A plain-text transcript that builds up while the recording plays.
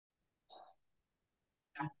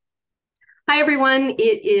Hi, everyone.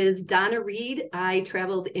 It is Donna Reed. I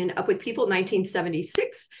traveled in Up With People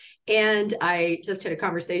 1976, and I just had a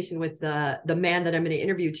conversation with the man that I'm going to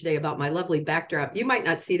interview today about my lovely backdrop. You might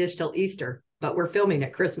not see this till Easter, but we're filming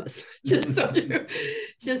at Christmas, just so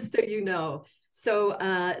you know. So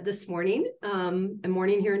this morning, a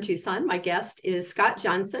morning here in Tucson, my guest is Scott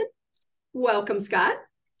Johnson. Welcome, Scott.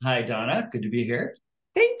 Hi, Donna. Good to be here.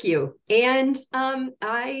 Thank you. And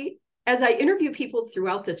as I interview people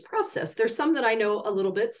throughout this process, there's some that I know a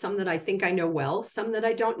little bit, some that I think I know well, some that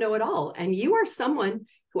I don't know at all. And you are someone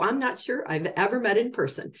who I'm not sure I've ever met in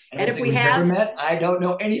person. I And don't if think we we've ever have, met. I don't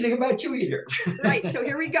know anything about you either. right. So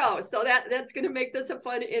here we go. So that's going to make this a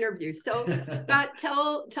fun interview. So Scott,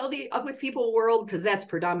 tell the Up With People world, because that's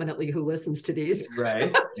predominantly who listens to these.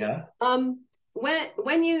 Right. Yeah.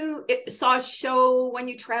 When you saw a show, when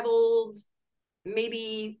you traveled,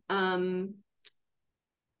 maybe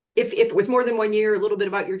if it was more than 1 year, a little bit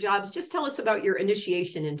about your jobs, just tell us about your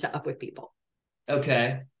initiation into Up With People.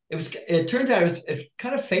 Okay. It turned out it was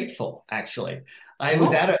kind of fateful, actually. Oh, I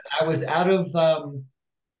was out of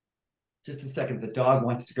just a second. The dog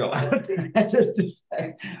wants to go out. Just a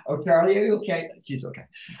second. Oh, Charlie, are you okay? She's okay.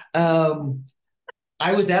 Um,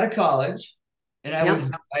 I was out of college and yeah.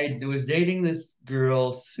 I was dating this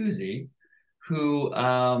girl, Susie, who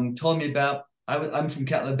told me about I'm from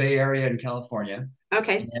the Bay Area in California.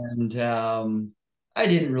 Okay. And I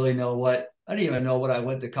didn't really know I didn't even know what I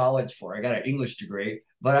went to college for. I got an English degree,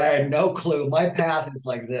 but I had no clue. My path is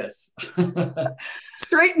like this.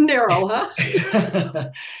 Straight and narrow, huh?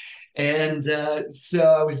 And so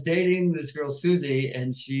I was dating this girl, Susie,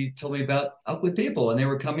 and she told me about Up With People, and they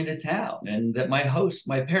were coming to town, and that my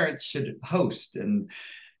parents should host.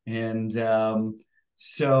 And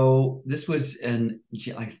so this was in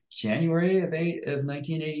like January of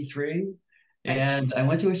 1983. Okay. And I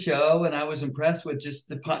went to a show and I was impressed with just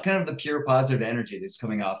the kind of the pure positive energy that's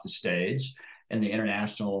coming off the stage and the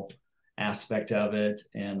international aspect of it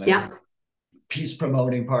and the Yeah. peace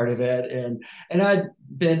promoting part of it. And I'd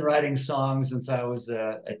been writing songs since I was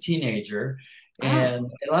a teenager. Ah, And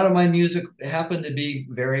a lot of my music happened to be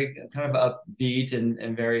very kind of upbeat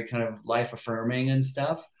and very kind of life affirming and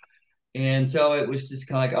stuff. And so it was just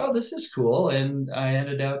kind of like, oh, this is cool. And I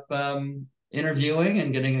ended up interviewing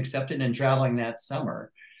and getting accepted and traveling that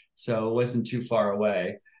summer. So it wasn't too far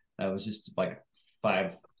away. I was just like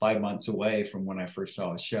five months away from when I first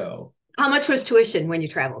saw a show. how much was tuition when you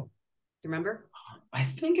traveled? Do you remember? I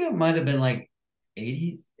think it might have been like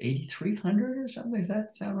 8,300 or something. Does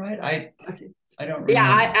that sound right? Okay. I don't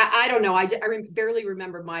Yeah, remember. I don't know. Barely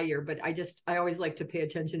remember my year, but I always like to pay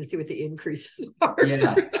attention to see what the increases are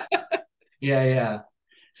Yeah, yeah.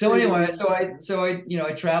 So through the anyway, years.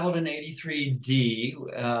 I traveled in 83 D.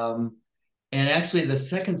 And actually, the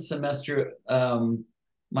second semester,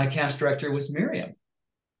 my cast director was Miriam.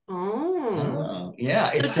 Oh, Oh,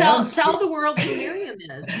 yeah. It so tell sounds. tell the world who Miriam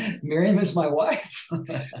is Miriam is my wife.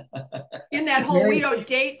 in that whole "we Miriam, don't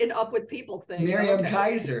date and Up With People" thing. Miriam Okay.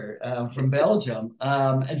 Kaiser from Belgium.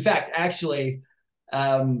 In fact, actually,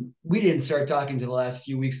 we didn't start talking to the last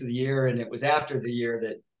few weeks of the year, and it was after the year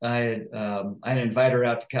that I had invited her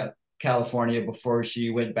out to California before she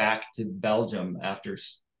went back to Belgium after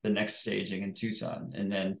the next staging in Tucson,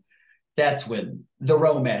 and then that's when the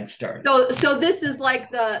romance started. So this is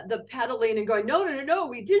like the pedaling and going, no,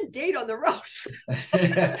 we didn't date on the road.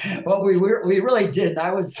 Well, we really did.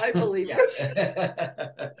 I believe Yeah.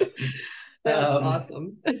 you. That's um,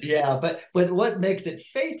 awesome. yeah, but what makes it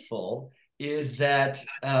fateful is that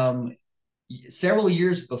several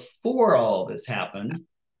years before all this happened,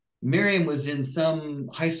 Miriam was in some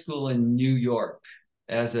high school in New York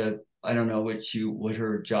as I don't know what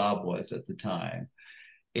her job was at the time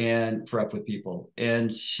and for Up With People. And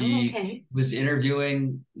Oh, she okay. was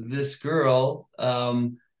interviewing this girl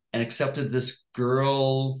and accepted this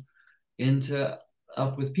girl into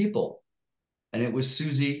Up With People. And it was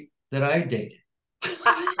Susie that I dated.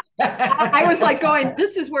 I, I was like going,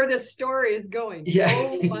 this is where this story is going.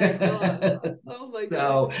 Oh my gosh. Yeah. Oh my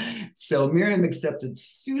gosh. So Miriam accepted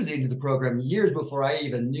Susie into the program years before I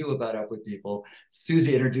even knew about Up With People.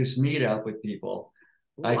 Susie introduced me to Up With People.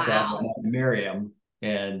 I traveled Wow. with Miriam,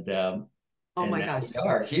 and Oh my now gosh. we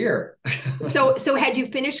are here. So had you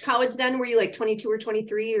finished college then? Were you like 22 or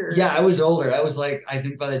 23 Yeah, or I was older. I was like, I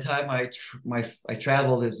think by the time I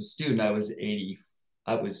traveled as a student, I was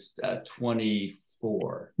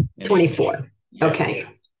 24 in 24? 80. Yeah. Okay.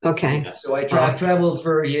 Okay. Yeah, so Uh, traveled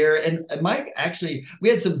for a year, and Mike actually, we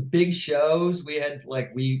had some big shows.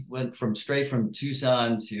 We went from straight from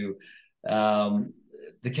Tucson to um,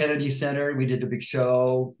 the Kennedy Center. We did a big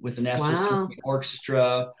show with the National wow. Symphony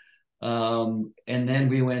Orchestra. And then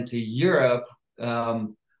we went to Europe.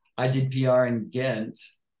 I did PR in Ghent.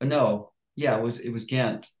 No, yeah, it was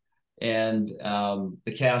Ghent. And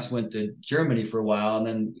the cast went to Germany for a while, and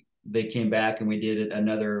then they came back, and we did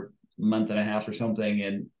another month and a half or something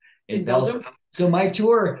in Belgium. So my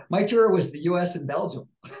tour was the U.S. and Belgium.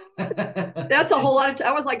 That's a whole lot of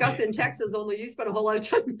I was like us in Texas, only you spent a whole lot of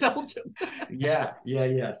time in Belgium. Yeah.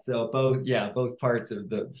 So both parts of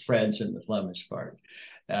the French and the Flemish part.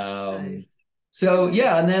 Nice. So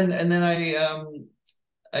yeah, and then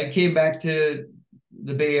I came back to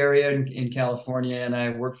the Bay Area in California, and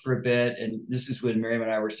I worked for a bit. And this is when Miriam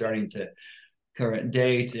and I were starting to current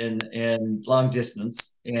date and long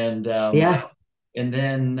distance. Yeah. And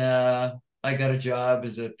then I got a job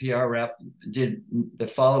as a PR rep. Did the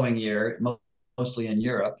following year, mostly in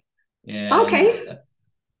Europe, and Okay.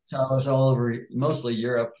 so I was all over mostly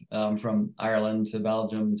Europe, from Ireland to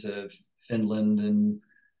Belgium to Finland and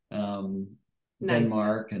Nice.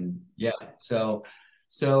 Denmark, and yeah. So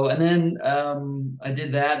and then I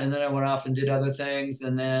did that, and then I went off and did other things,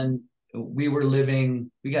 and then we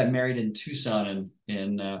got married in Tucson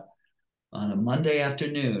in on a Monday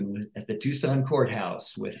afternoon at the Tucson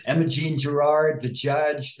courthouse with Emma Jean Gerard, the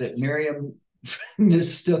judge that Miriam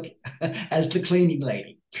mistook as the cleaning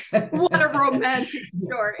lady. What a romantic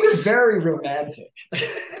story. Very romantic.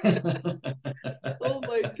 Oh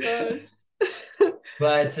my gosh.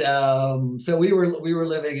 But so we were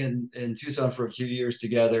living in Tucson for a few years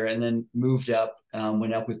together, and then moved up,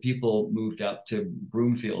 went up with people, moved up to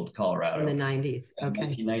Broomfield, In the Colorado 90s. in Okay.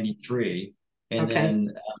 1993. And Okay.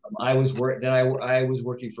 then I was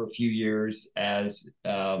working for a few years as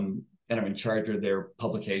kind of in charge of their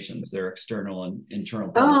publications, their external and internal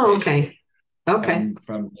Oh, publications, okay. Okay.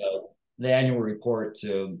 from the annual report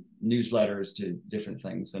to newsletters to different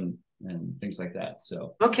things and things like that.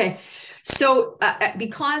 So Okay. So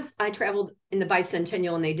because I traveled in the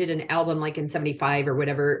bicentennial and they did an album like in 75 or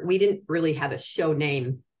whatever, we didn't really have a show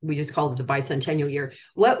name. We just called it the bicentennial year.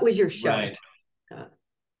 What was your show? right, Uh,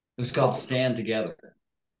 it was called called? Stand Together.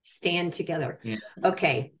 Stand Together. Yeah.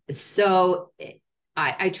 Okay. So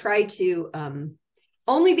I try to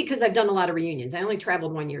only because I've done a lot of reunions. I only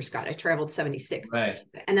traveled 1 year, Scott. I traveled 76. Right.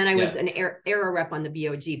 And then I was Yeah. an era rep on the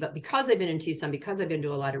BOG. But because I've been in Tucson, because I've been to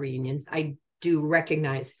a lot of reunions, I do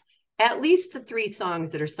recognize at least the 3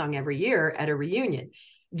 songs that are sung every year at a reunion.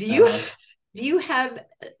 Do you have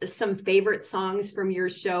some favorite songs from your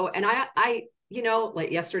show? And I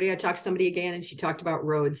like yesterday I talked to somebody again, and she talked about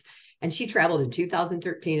Rhodes, and she traveled in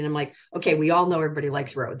 2013. And I'm like, okay, we all know everybody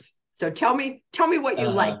likes Rhodes. So tell me what you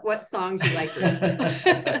like, what songs you like.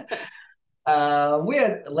 We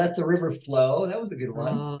had Let the River Flow. That was a good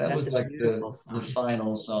one. Oh, That that's was a like beautiful the song.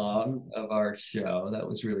 final song of our show. That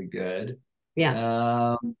was really good.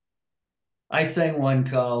 Yeah. I sang one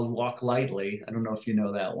called Walk Lightly. I don't know if you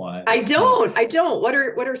know that one. I It's kind of don't. What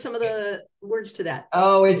are some of the words to that?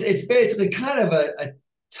 it's basically kind of a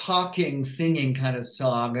talking, singing kind of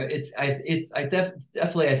song.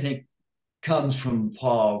 Definitely I think comes from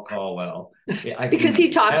Paul Caldwell. Because he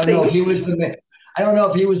I talks don't know if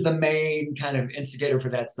sings. he was the main kind of instigator for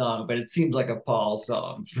that song, but it seems like a Paul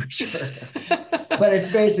song for sure. But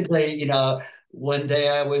it's basically, one day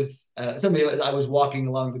I was walking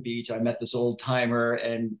along the beach. I met this old timer,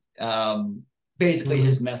 and basically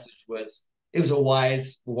his message was, it was a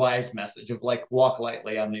wise message of like, walk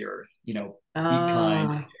lightly on the earth, be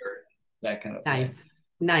kind to the earth, that kind of thing.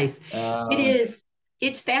 Nice. It Um, is.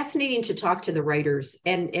 It's fascinating to talk to the writers,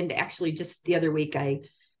 and actually just the other week I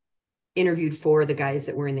interviewed 4 of the guys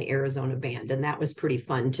that were in the Arizona band, and that was pretty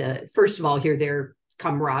fun to first of all hear their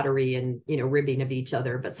camaraderie and ribbing of each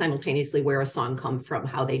other, but simultaneously where a song come from,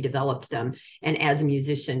 how they developed them. And as a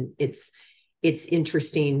musician, it's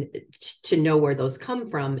interesting to know where those come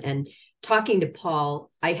from. And talking to Paul,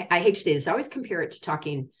 I hate to say this, I always compare it to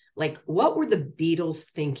talking like, what were the Beatles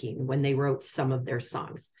thinking when they wrote some of their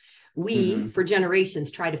songs? We for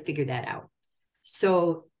generations try to figure that out.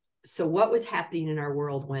 So what was happening in our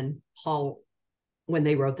world when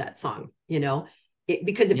they wrote that song,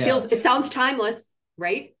 because it sounds timeless,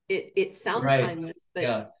 right? It sounds right. timeless,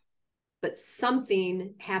 Yeah. but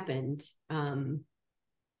something happened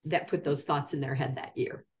that put those thoughts in their head that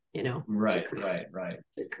year, Right.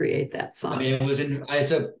 to create that song. I mean, I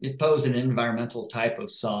suppose an environmental type of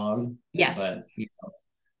song. Yes. But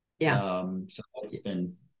Yeah. So it's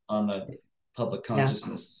been on the public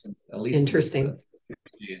consciousness since at least Interesting.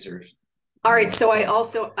 All right. So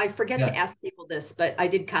I forget to ask people this, but I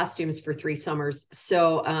did costumes for 3 summers.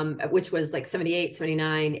 So, which was like 78,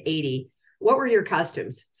 79, 80. What were your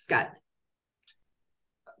costumes, Scott?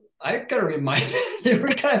 I gotta remind they were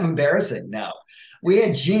kind of embarrassing now. We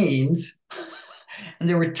had jeans and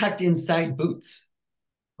they were tucked inside boots.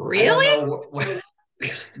 I don't Really? know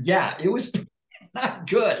yeah, it was not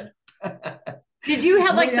good. Did you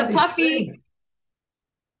have And then we like had the these puffy?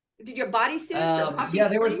 Did your bodysuits or puffy yeah,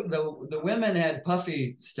 there was sleeve? the women had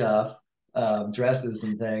puffy stuff, dresses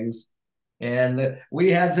and things, and we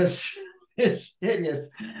had this this hideous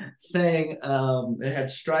thing. It had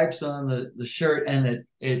stripes on the shirt, and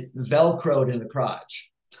it velcroed in the crotch.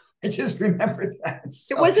 I just remember that.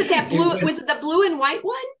 So Was it that it blue? was Was it the blue and white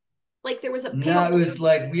one? Like there was a no, pale it was blue.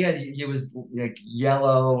 like we had it was like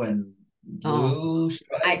yellow and Oh, blue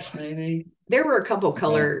I stripes, maybe. there were a couple Yeah.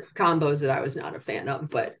 color combos that I was not a fan of,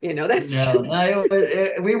 but that's No, no,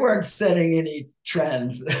 we weren't setting any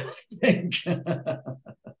trends. I think.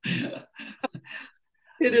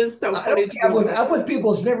 it is so I don't funny to think me. up with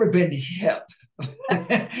people's never been hip,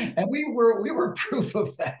 and we were proof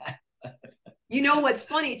of that. You know what's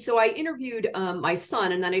funny? So I interviewed my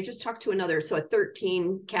son, and then I just talked to another, so a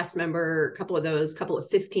 13 cast member, a couple of those, couple of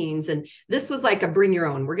 15s, and this was like a bring your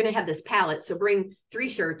own. We're going to have this palette, so bring 3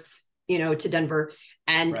 shirts, to Denver,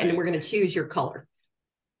 and Right. we're going to choose your color.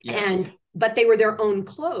 Yeah. And but they were their own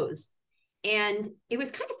clothes, and it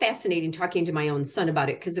was kind of fascinating talking to my own son about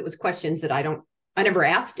it because it was questions that I never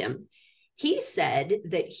asked him. He said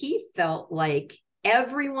that he felt like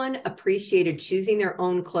everyone appreciated choosing their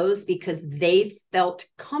own clothes because they felt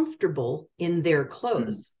comfortable in their Hmm.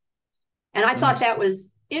 clothes. And I thought that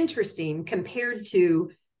was interesting compared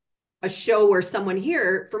to a show where someone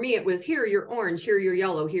here, for me, it was here, you're orange, here, you're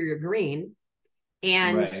yellow, here, you're green.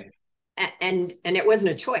 And Right. and it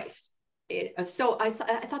wasn't a choice. So I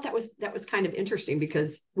thought that was kind of interesting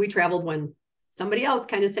because we traveled when somebody else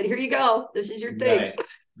kind of said, here you go, this is your thing. Right.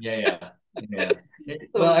 Yeah. Yeah. Yeah.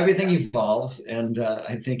 Well, So everything evolves, and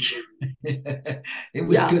I think it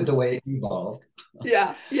was yeah, good the way it evolved.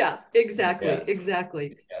 yeah, exactly, Yeah.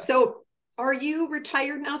 exactly. Yeah. So are you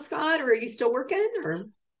retired now, Scott, or are you still working? Or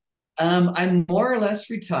I'm more or less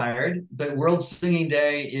retired, but World Singing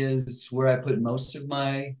Day is where I put most of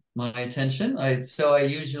my attention. I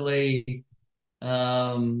usually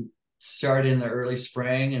start in the early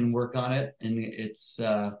spring and work on it. And it's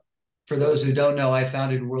for those who don't know, I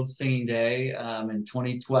founded World Singing Day in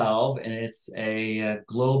 2012, and it's a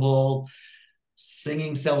global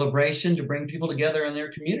singing celebration to bring people together in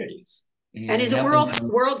their communities. and And it is it happens on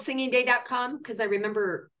worldsingingday.com? Because I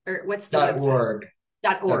remember, or what's the website? .org,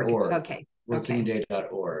 .org. .org, Okay. Okay.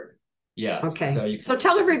 worldsingingday.org. Yeah, Okay. so you So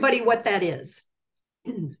tell can. everybody what that is.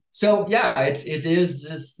 So yeah, it is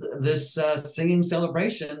this singing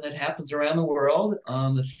celebration that happens around the world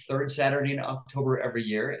on the third Saturday in October every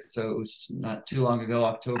year. So it was not too long ago,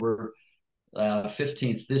 October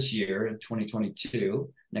 15th this year in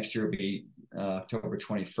 2022. Next year will be October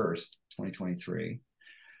 21st, 2023.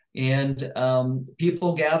 And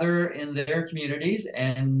people gather in their communities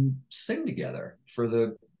and sing together for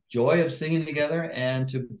the joy of singing together and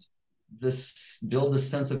to this build this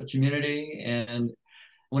sense of community. And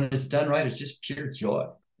when it's done right, it's just pure joy.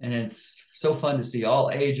 And it's so fun to see all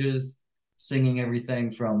ages singing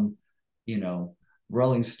everything from, you know,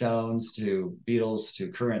 Rolling Stones to Beatles to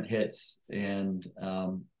current hits. And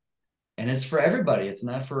it's for everybody. It's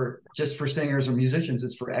not for just for singers or musicians.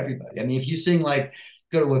 It's for everybody. I mean, if you sing like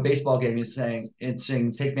go to a baseball game and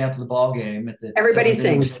sing "Take Me Out to the Ball Game" at the Everybody seventh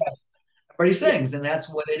inning, sings. everybody Yeah. sings, and that's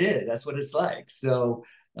what it is. That's what it's like. So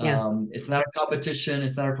Yeah. it's not a competition.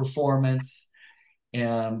 It's not a performance.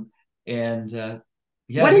 And yeah,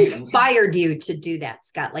 What we inspired you to do that,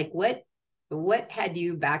 Scott? Like what had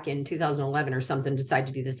you back in 2011 or something decide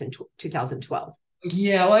to do this in 2012?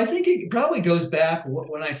 yeah, well, I think it probably goes back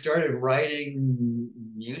when I started writing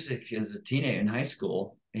music as a teenager in high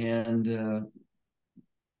school, and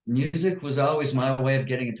music was always my way of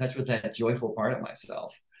getting in touch with that joyful part of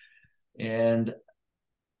myself. And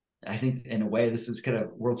I think in a way, this is kind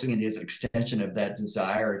of World Singing Day is an extension of that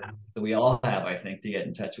desire that we all have, I think, to get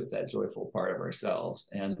in touch with that joyful part of ourselves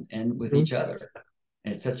and with each other.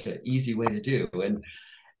 And it's such an easy way to do. And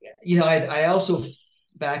I also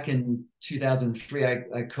back in 2003,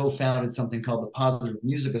 I co-founded something called the Positive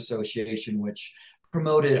Music Association, which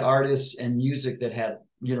promoted artists and music that had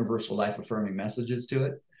universal life affirming messages to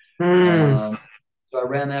it. Mm. So I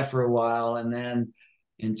ran that for a while, and then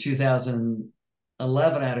in 2011,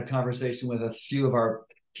 I had a conversation with a few of our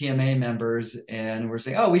PMA members, and we're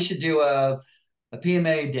saying, oh, we should do a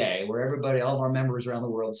PMA day where everybody, all of our members around the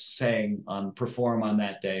world, perform on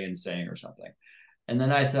that day and sing or something. And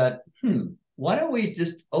then I thought, why don't we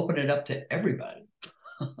just open it up to everybody?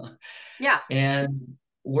 Yeah. And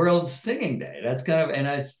World Singing Day. That's kind of, and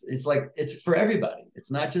it's like, it's for everybody.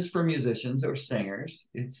 It's not just for musicians or singers.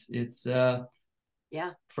 It's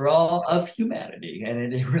Yeah. for all of humanity,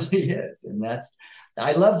 and it really is. And that's,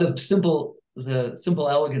 I love the simple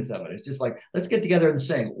elegance of it. It's just like, let's get together and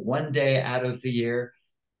sing one day out of the year,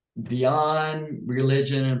 beyond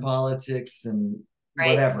religion and politics and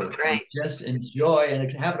Right. whatever, and Right. just enjoy and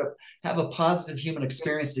have a positive human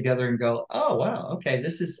experience together and go, oh wow, okay,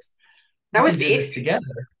 this is, That we was can do big. this together,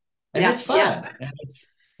 and Yeah. it's Yeah. fun, and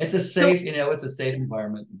it's a So, safe, it's a safe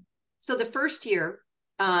environment. so the first year,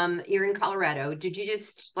 you're in Colorado. Did you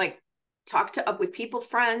just like talk to up with people,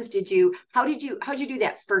 friends? How'd you do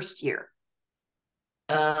that first year?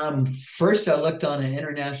 First, I looked on an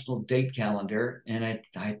international date calendar, and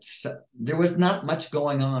there was not much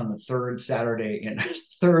going on the third Saturday in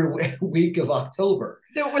third week of October.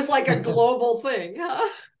 It was like a global thing. Huh?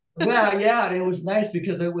 Well, yeah, it was nice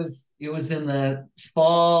because it was in the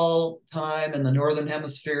fall time in the northern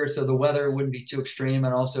hemisphere, so the weather wouldn't be too extreme,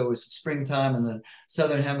 and also it was springtime in the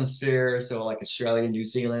southern hemisphere, so like Australia, New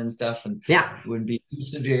Zealand stuff, and Yeah. it wouldn't be too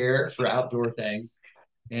severe for outdoor things.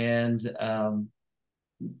 And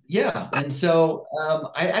yeah, and so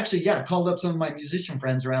I actually, yeah, called up some of my musician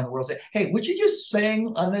friends around the world, say, hey, would you just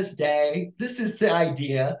sing on this day? This is the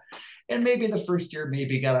idea. And maybe the first year,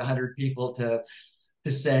 maybe got 100 people to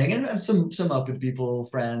sing, and some up with people,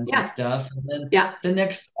 friends and Yeah. stuff. And then Yeah. the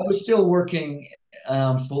next, I was still working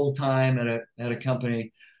full time at a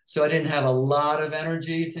company, so I didn't have a lot of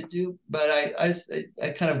energy to do, but I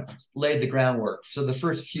kind of laid the groundwork. So the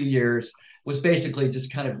first few years was basically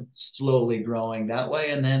just kind of slowly growing that way,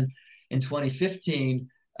 and then in 2015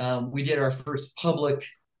 we did our first public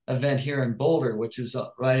event here in Boulder, which was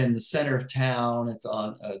right in the center of town. It's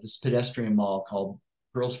on this pedestrian mall called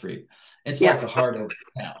Pearl Street. It's like Yeah. the heart of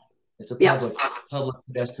town. It's a Yeah. public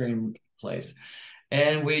pedestrian place.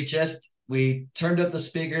 And we turned up the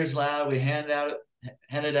speakers loud. We handed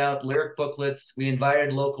out lyric booklets. We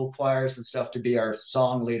invited local choirs and stuff to be our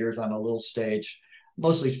song leaders on a little stage,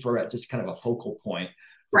 mostly for just kind of a focal point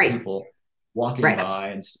for Right. people walking Right. by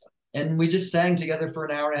and stuff. And we just sang together for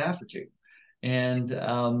an hour and a half or two. And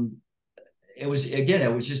it was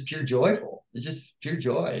just pure joyful. It's just pure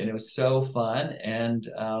joy, and it was so fun. And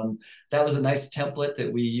that was a nice template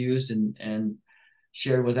that we used and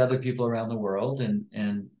shared with other people around the world.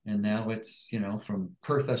 And now it's, from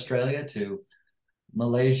Perth, Australia to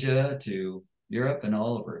Malaysia to Europe and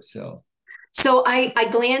all over. So So I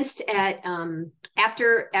glanced at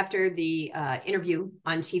after the interview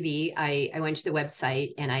on TV. I went to the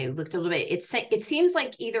website and I looked a little bit. It seems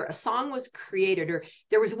like either a song was created or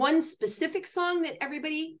there was one specific song that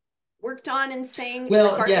everybody worked on and sang,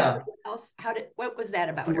 well, regardless yeah, of what else. What was that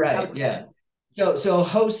about, or how? right, yeah. So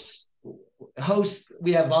hosts,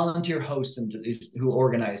 we have volunteer hosts who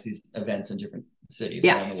organize these events in different cities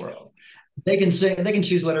Yeah. around the world. They can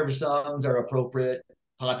choose whatever songs are appropriate,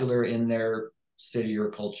 popular in their city or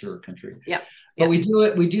culture or country. Yeah. But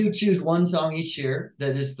Yeah. we do choose one song each year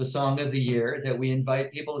that is the song of the year that we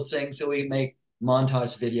invite people to sing. So we make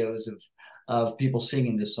montage videos of people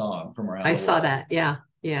singing the song from around I the saw world. that. Yeah.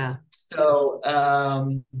 Yeah. So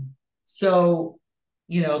so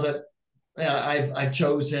that, I've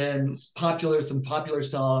chosen some popular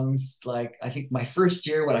songs. Like, I think my first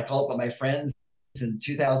year when I called up my friends in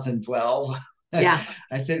 2012, Yeah.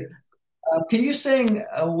 I said, can you sing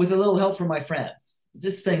with a little help from my friends?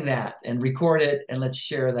 Just sing that and record it, and let's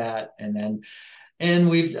share that. And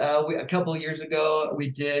a couple of years ago we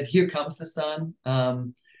did "Here Comes the Sun,"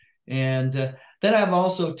 and then I've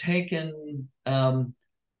also taken.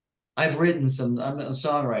 I've written some. I'm a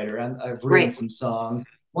songwriter. I've written Right. some songs.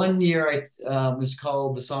 One year,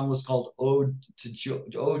 the song was called Ode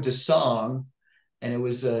to Song," and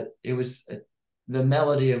the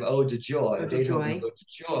melody of Ode to Joy, Oh, the Beethoven's joy. Ode to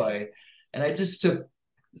Joy, and I just took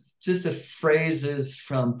just the phrases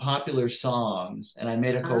from popular songs, and I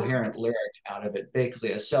made a Ah, coherent lyric out of it,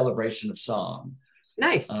 basically a celebration of song,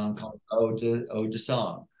 nice. called Ode to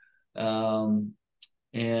Song. Um,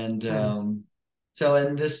 and Uh, so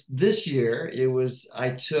in this year, I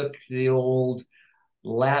took the old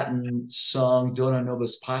Latin song "Dona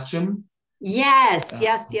Nobis Pacem." yes.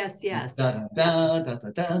 Yes. Yes. Yes. Yeah. Yeah.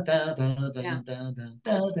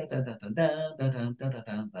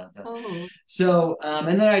 Oh, So,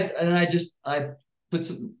 and then I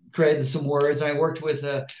created some words. I worked with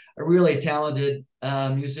a really talented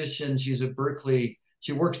musician. She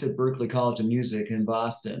works at Berklee College of Music in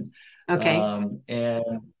Boston, okay. and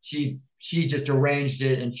she just arranged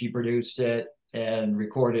it, and she produced it and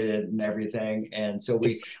recorded it and everything. And so we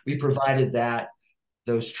It's we provided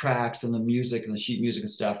those tracks and the music and the sheet music and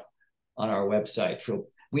stuff on our website. So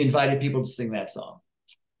we invited people to sing that song.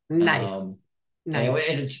 Nice. And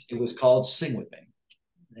Nice. it was called Sing With Me.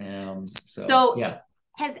 So So yeah.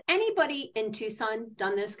 has anybody in Tucson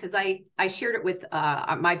done this? Because I shared it with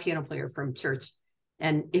my piano player from church,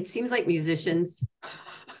 and it seems like musicians,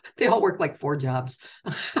 they all work like 4 jobs.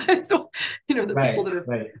 So, the people that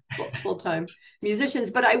are full time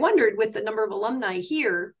musicians. But I wondered, with the number of alumni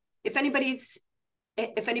here, if anybody's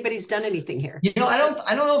done anything here. I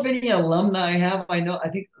don't know if any alumni have. I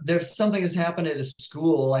think there's something that's happened at a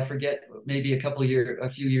school. I forget, maybe a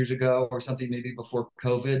few years ago or something, maybe before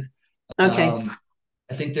COVID. Okay.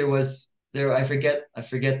 I think I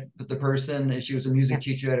forget the person, and she was a music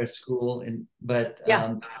teacher at a school, but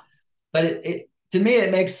it to me,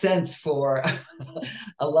 it makes sense for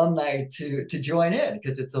alumni to join in,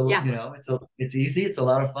 because it's easy, it's a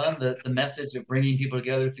lot of fun. The message of bringing people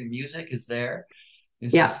together through music is the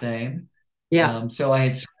same. So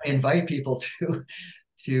I invite people to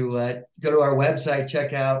go to our website,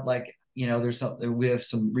 check out, we have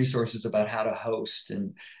some resources about how to host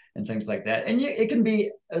and things like that. And it can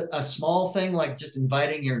be a small thing, like just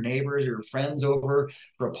inviting your neighbors or friends over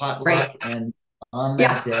for a potluck and on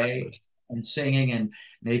that day, and singing, and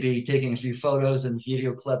maybe taking a few photos and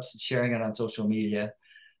video clips and sharing it on social media.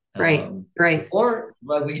 Right. Or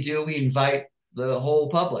what we do, we invite the whole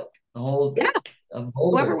public,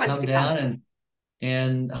 whoever wants come to down, come.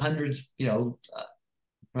 and hundreds,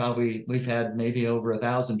 probably we've had maybe over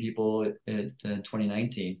 1,000 people at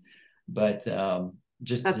 2019, but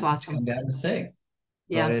That's awesome. to come down and sing.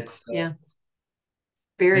 Yeah. But it's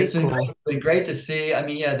very it's been cool. It's been great to see. I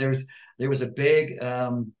mean, there was a big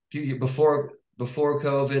few years before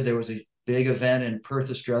COVID, there was a big event in Perth,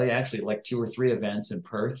 Australia, actually like 2 or 3 events in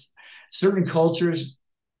Perth. Certain cultures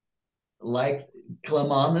like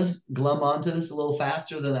glum onto this a little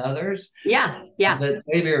faster than others. That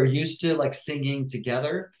maybe are used to like singing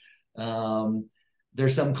together.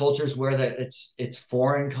 There's some cultures where it's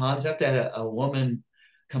foreign concept. I had a woman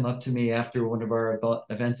come up to me after one of our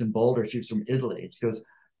events in Boulder. She was from Italy. She goes,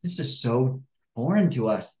 "This is so foreign to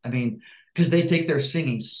us." I mean, because they take their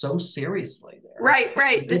singing so seriously there. Right.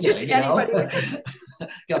 That just anybody would.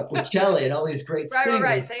 Got Bocelli and all these great singers.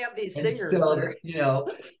 Right. They have these singers. So,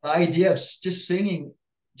 the idea of just singing,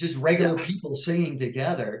 just regular people singing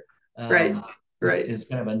together, is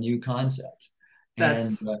kind of a new concept.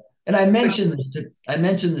 And I mentioned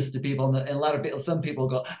this to people, and a lot of people, some people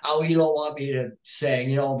go, "Oh, you don't want me to sing,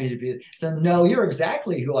 you don't want me to be." So no, you're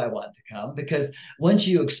exactly who I want to come, because once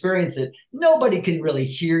you experience it, nobody can really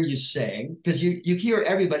hear you sing, because you hear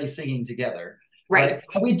everybody singing together, right?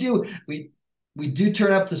 We do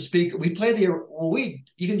turn up the speaker. We play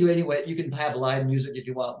you can do anyway. You can have live music if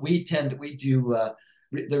you want. We do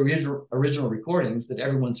the original recordings that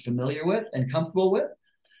everyone's familiar with and comfortable with.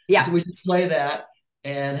 So we just play that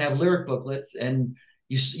and have lyric booklets, and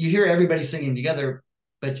you hear everybody singing together,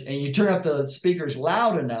 and you turn up the speakers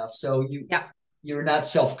loud enough so you're not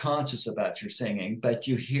self-conscious about your singing, but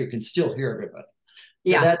you can still hear everybody.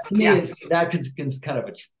 So that, to me, is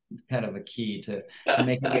kind of a key to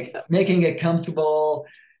making it comfortable.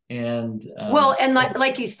 And and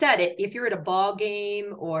like you said, if you're at a ball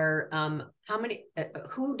game, or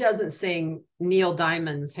who doesn't sing Neil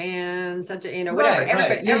Diamond's "Hands," whatever.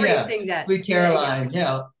 Everybody sings that. Sweet Caroline.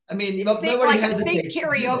 I mean, nobody hesitates.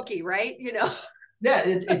 Karaoke, right?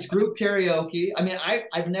 It's group karaoke. I mean,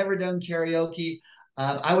 I've never done karaoke.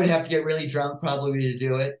 I would have to get really drunk probably to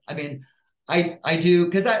do it. I mean, I do,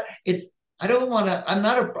 because I don't want to. I'm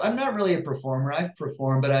not really a performer. I've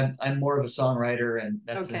performed, but I'm more of a songwriter, and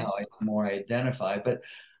that's how I more identify. But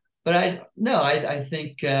I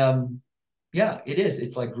think it is.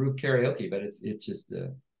 It's like group karaoke, but it's just.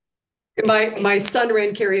 My son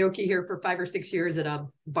ran karaoke here for 5 or 6 years at a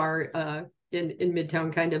bar in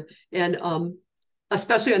Midtown, kind of, and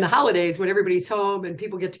especially on the holidays when everybody's home and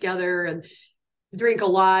people get together and drink a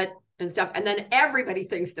lot and stuff, and then everybody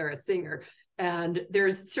thinks they're a singer. And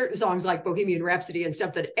there's certain songs like Bohemian Rhapsody and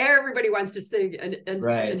stuff that everybody wants to sing, and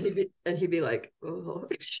he'd be like, "Oh."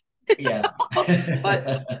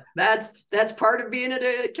 But that's part of being at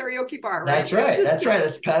a karaoke bar, right? That's right.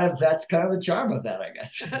 That's kind of the charm of that, I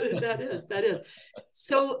guess. That is.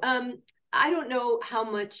 So I don't know how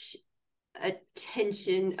much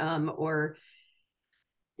attention or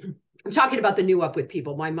I'm talking about the new Up With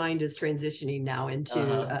People. My mind is transitioning now into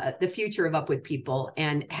the future of Up With People.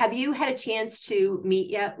 And have you had a chance to meet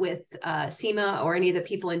yet with Seema or any of the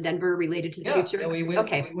people in Denver related to the future? Yeah, we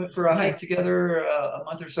went for a hike together a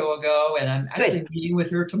month or so ago, and I'm actually meeting with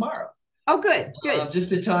her tomorrow. Oh, good. Just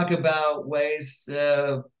to talk about ways,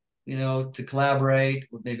 to collaborate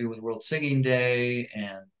maybe with World Singing Day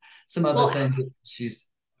and some other things that she's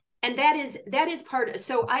And that is part.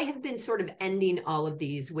 So I have been sort of ending all of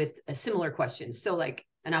these with a similar question. So like,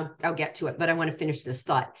 and I'll get to it, but I want to finish this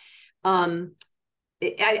thought.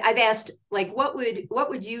 I've asked, like, what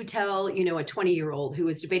would you tell, a 20-year-old who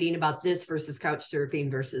is debating about this versus couch surfing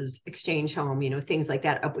versus exchange home, things like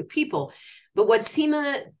that, up with people. But what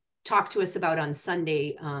Seema talked to us about on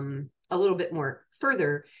Sunday, a little bit more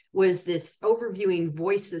further, was this overviewing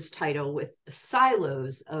voices title with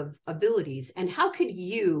silos of abilities. And how could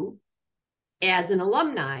you, as an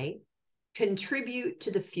alumni, contribute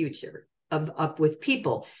to the future of Up with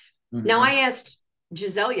People? Mm-hmm. Now, I asked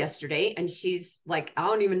Giselle yesterday, and she's like, I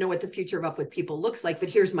don't even know what the future of Up with People looks like, but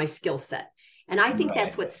here's my skill set. And I think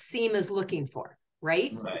that's what Seema is looking for,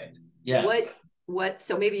 right? Right. Yeah.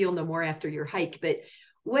 So maybe you'll know more after your hike, but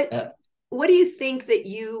what do you think that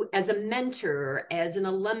you, as a mentor, as an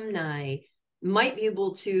alumni, might be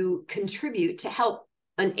able to contribute to help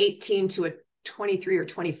an 18 to a 23 or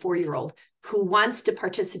 24-year-old who wants to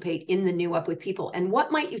participate in the new Up with People? And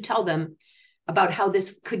what might you tell them about how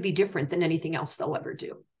this could be different than anything else they'll ever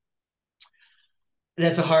do?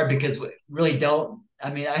 That's a hard, because we really don't.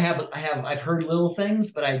 I mean, I've heard little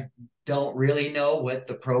things, but I don't really know what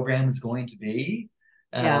the program is going to be.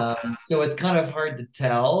 Yeah. So it's kind of hard to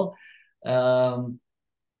tell. I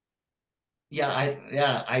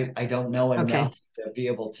don't know enough to be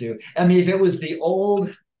able to. I mean, if it was the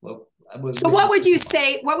old, so what would you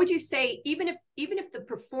say? What would you say, even if the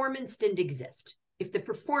performance didn't exist, if the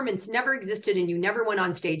performance never existed and you never went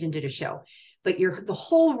on stage and did a show, but the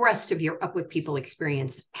whole rest of your Up with People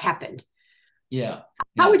experience happened? Yeah.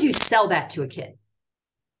 How would you sell that to a kid?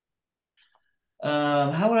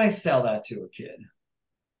 How would I sell that to a kid?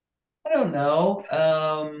 I don't know.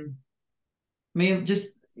 I mean,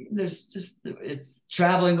 it's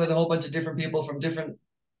traveling with a whole bunch of different people from different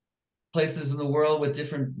places in the world with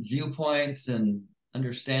different viewpoints and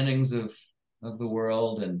understandings of the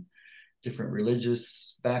world, and different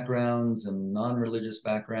religious backgrounds and non-religious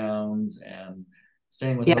backgrounds, and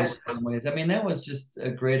staying with host families. I mean, that was just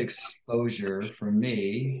a great exposure for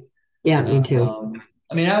me. Yeah, me too.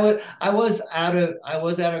 I mean, I was out of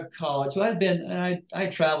college. So I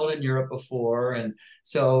traveled in Europe before, and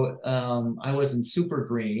so I wasn't super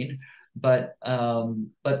green. But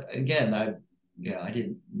again, I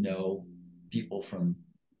didn't know people from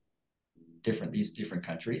these different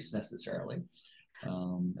countries necessarily.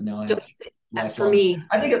 And now I have for me,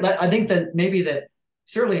 I think that maybe that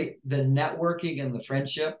certainly the networking and the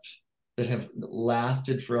friendship that have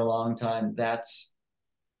lasted for a long time, that's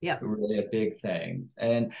really a big thing.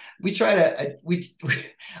 And we try to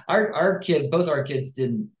our kids, both our kids,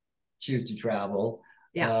 didn't choose to travel.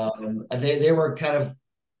 They were kind of,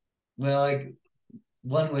 well, like,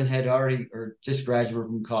 one had already or just graduated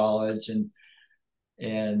from college, and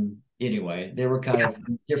anyway, they were kind of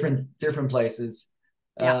different places.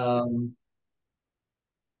 I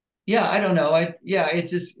don't know.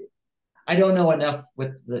 It's just, I don't know enough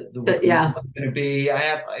with the what's going to be. I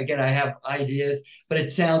have ideas, but it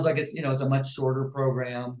sounds like it's a much shorter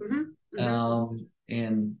program.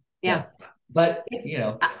 But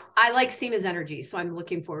I like Seema's energy, so I'm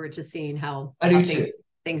looking forward to seeing how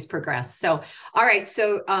things progress. So, all right.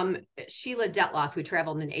 So, Sheila Detloff, who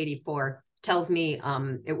traveled in '84, tells me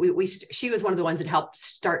she was one of the ones that helped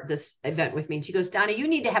start this event with me, and she goes, Donna, you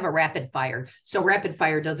need to have a rapid fire. So rapid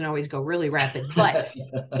fire doesn't always go really rapid, but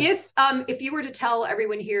if you were to tell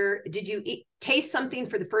everyone here, did you taste something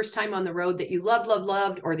for the first time on the road that you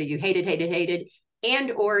loved, or that you hated,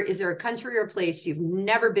 and or is there a country or place you've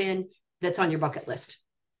never been that's on your bucket list?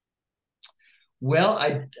 Well,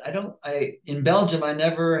 in Belgium, I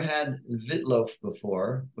never had witloaf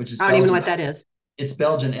before, which is I don't even know what that is. It's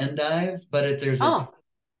Belgian endive, but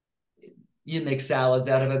you make salads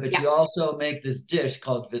out of it, but you also make this dish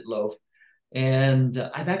called witloaf. And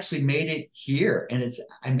I've actually made it here, and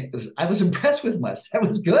I was impressed with myself. It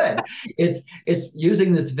was good. It's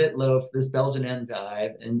using this witloaf, this Belgian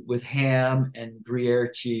endive, and with ham and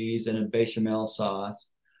Gruyere cheese and a bechamel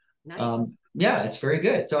sauce. Nice. It's very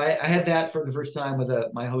good. So I had that for the first time with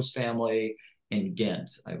my host family in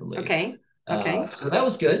Ghent, I believe. Okay. So that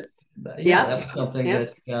was good. That was something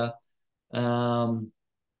that.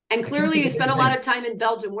 And clearly, you spent a lot of time in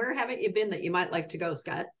Belgium. Where haven't you been that you might like to go,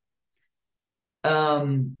 Scott?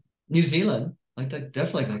 New Zealand. I'd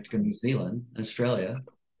definitely like to go to New Zealand, Australia.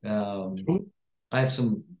 I have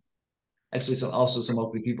some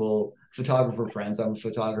Oakley people, photographer friends. I'm a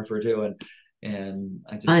photographer too, and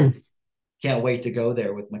I just can't wait to go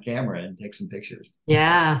there with my camera and take some pictures.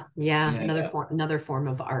 Another form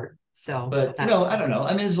of art. So, but I don't know.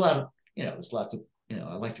 I mean, there's lots of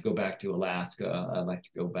I like to go back to Alaska. I like to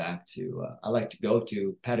go back to I like to go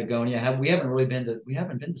to Patagonia. We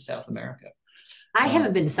haven't been to South America. I Uh,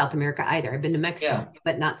 haven't been to South America either. I've been to yeah, Mexico,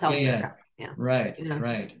 but not yeah, South yeah. America. Yeah. Right, Yeah.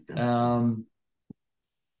 right. So,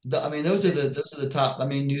 I mean, those are the top. I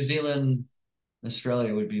mean, New Zealand,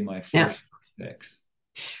 Australia would be my yeah. first picks.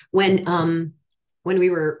 When we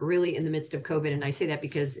were really in the midst of COVID, and I say that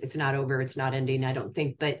because it's not over, it's not ending, I don't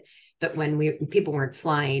think, but when people weren't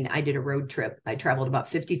flying, I did a road trip. I traveled about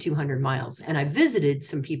 5,200 miles, and I visited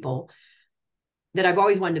some people that I've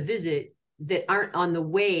always wanted to visit that aren't on the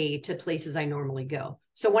way to places I normally go.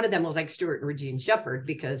 So one of them was like Stuart and Regine Shepherd,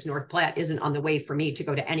 because North Platte isn't on the way for me to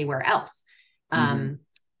go to anywhere else. Mhm.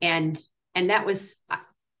 And that was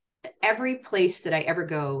every place that I ever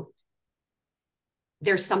go,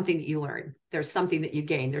 there's something that you learn. There's something that you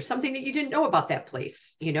gain. There's something that you didn't know about that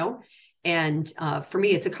place, And for me,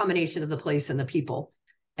 it's a combination of the place and the people.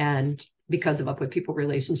 And because of Up With People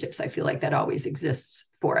relationships, I feel like that always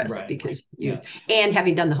exists for us, Right. because Yeah. and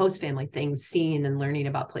having done the host family thing, seeing and learning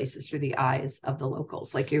about places through the eyes of the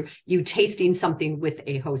locals, like you tasting something with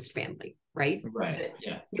a host family, right? Right.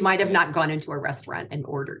 Yeah. You might have Yeah. not gone into a restaurant and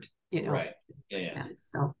ordered, Right. Yeah. Yeah. Yeah.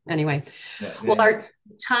 So anyway, Yeah. well, Yeah. our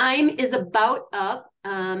time is about up.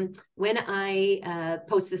 When I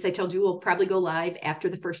post this, I told you we'll probably go live after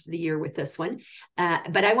the first of the year with this one.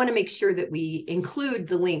 But I want to make sure that we include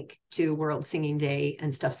the link to World Singing Day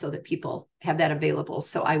and stuff so that people have that available.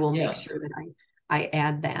 So I will make sure that I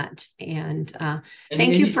add that. And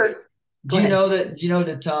thank you for. Do you know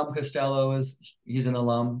that Tom Costello he's an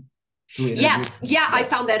alum? Yes. Yeah. I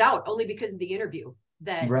found that out only because of the interview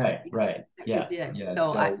Right. that Yeah. we did. Yeah.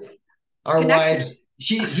 So our wives,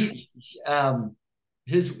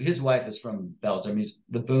 his wife is from Belgium. He's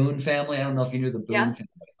the Boone family. I don't know if you knew the Boone family.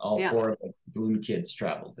 All four of the Boone kids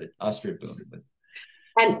traveled, but Astrid Boone.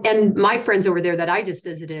 And my friends over there that I just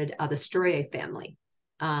visited, the Stroye family.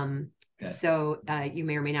 So you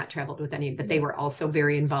may or may not traveled with any, but they were also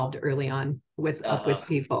very involved early on with Up With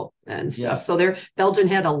People and stuff. So Belgium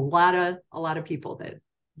had a lot of people that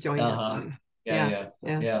joined us.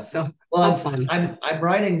 Yeah. So well, fun. I'm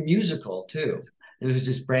writing musical too. It was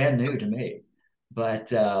just brand new to me,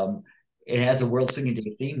 but it has a World Singing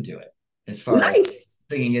Day theme to it, as far as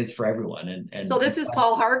singing is for everyone. And so this is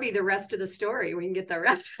Paul Harvey, the rest of the story. We can get the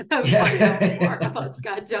rest find out more about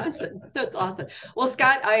Scott Johnson. That's awesome. Well,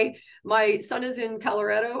 Scott, my son is in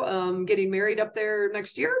Colorado, getting married up there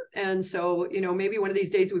next year. And so, maybe one of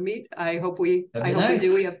these days we meet. I hope we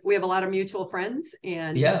do. We have a lot of mutual friends,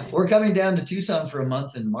 and we're coming down to Tucson for a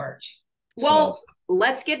month in March. Well,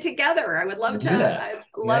 let's get together. I would love to. I'd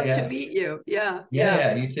love to meet you. Yeah.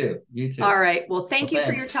 You too. All right. Well, thank you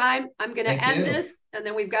for your time. I'm going to end this, and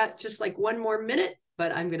then we've got just like one more minute,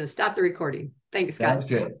 but I'm going to stop the recording. Thanks, Scott. Sounds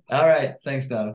good. All right. Thanks, Donna.